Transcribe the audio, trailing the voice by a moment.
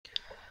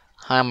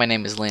Hi, my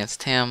name is Lance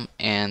Tam,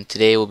 and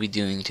today we'll be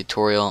doing a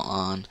tutorial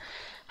on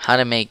how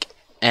to make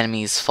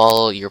enemies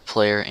follow your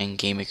player in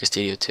GameMaker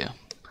Studio 2.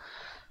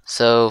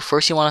 So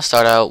first you want to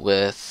start out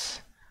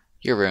with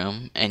your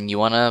room, and you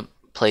want to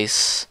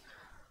place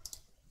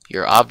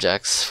your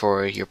objects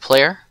for your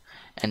player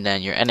and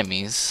then your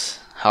enemies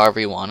however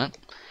you want it.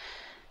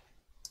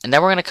 And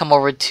then we're going to come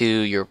over to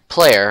your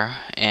player,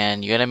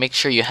 and you're going to make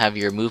sure you have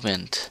your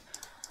movement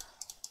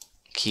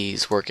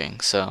keys working.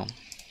 So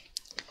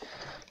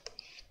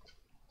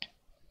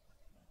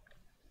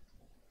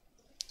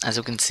as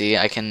you can see,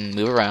 I can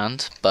move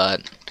around,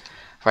 but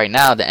right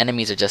now the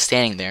enemies are just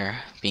standing there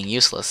being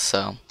useless,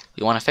 so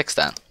we want to fix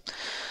that.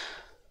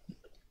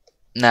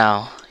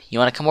 Now you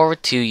want to come over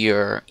to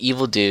your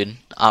evil dude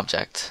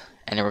object,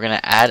 and then we're going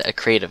to add a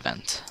create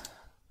event.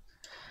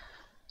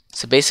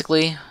 So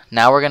basically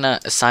now we're going to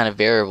assign a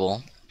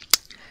variable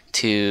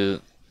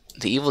to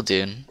the evil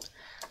dude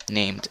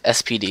named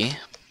SPD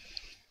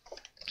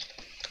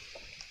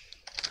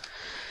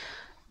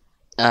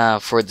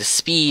for the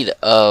speed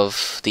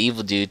of the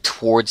evil dude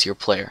towards your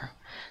player.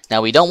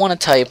 Now we don't want to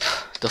type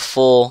the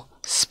full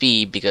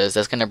speed because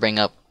that's going to bring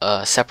up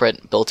a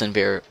separate built-in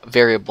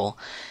variable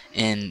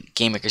in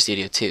GameMaker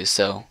Studio 2.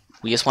 So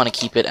we just want to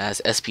keep it as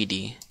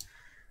SPD,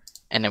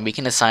 and then we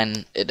can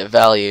assign it a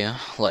value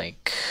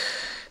like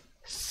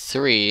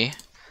 3.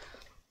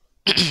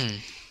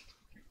 And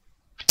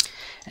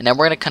then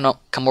we're going to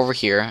come over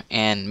here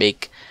and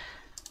make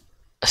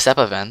a step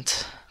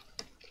event.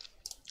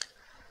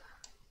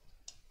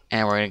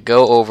 And we're going to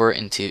go over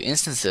into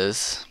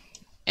instances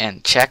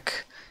and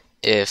check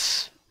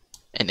if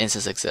an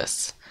instance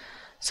exists.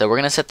 So we're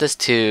going to set this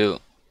to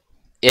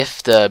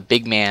if the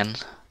big man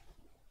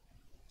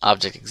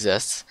object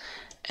exists,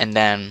 and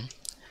then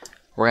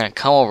we're going to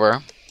come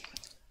over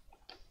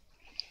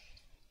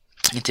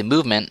into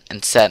movement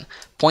and set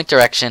point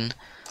direction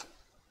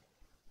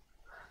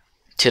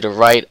to the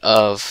right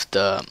of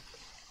the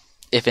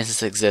if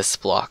instance exists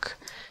block.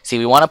 See,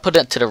 we want to put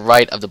it to the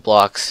right of the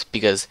blocks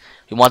because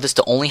we want this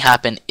to only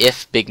happen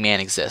if big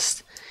man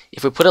exists.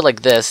 If we put it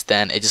like this,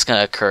 then it's just going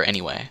to occur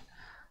anyway.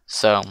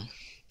 So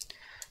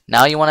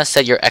now you want to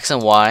set your X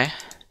and Y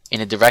in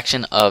the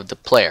direction of the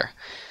player.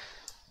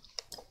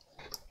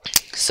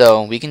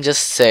 So we can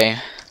just say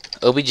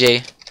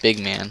obj big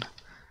man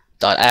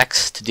dot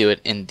x to do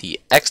it in the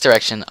X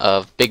direction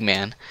of big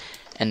man,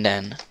 and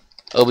then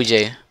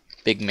obj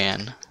big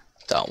man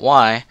dot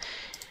y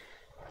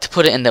to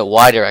put it in the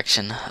Y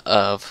direction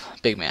of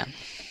big man.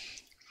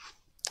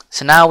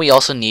 So now we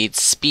also need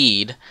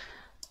speed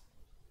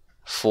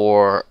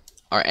for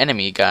our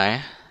enemy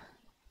guy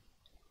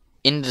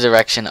in the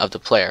direction of the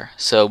player.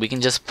 So we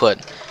can just put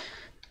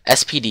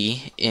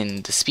SPD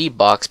in the speed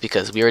box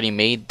because we already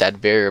made that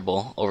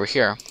variable over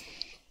here.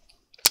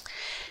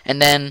 And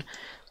then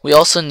we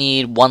also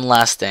need one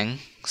last thing.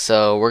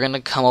 So we're going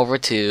to come over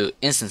to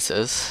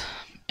instances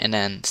and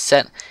then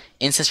set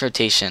instance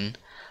rotation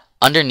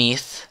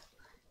underneath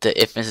the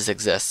if instance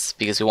exists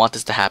because we want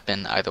this to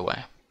happen either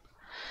way.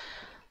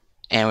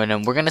 And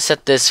then we're going to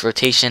set this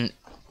rotation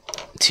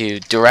to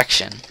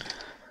direction,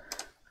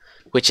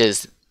 which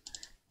is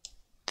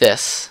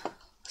this.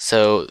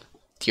 So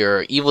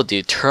your evil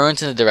dude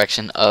turns in the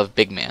direction of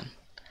big man.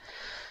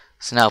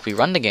 So now if we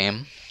run the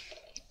game,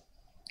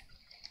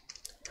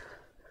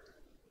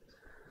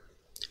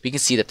 we can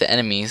see that the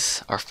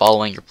enemies are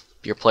following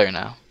your player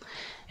now,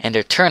 and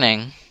they're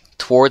turning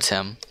towards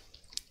him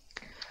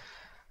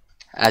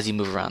as you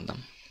move around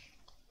them.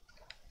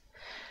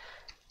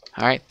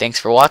 Alright, thanks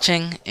for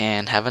watching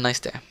and have a nice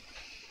day.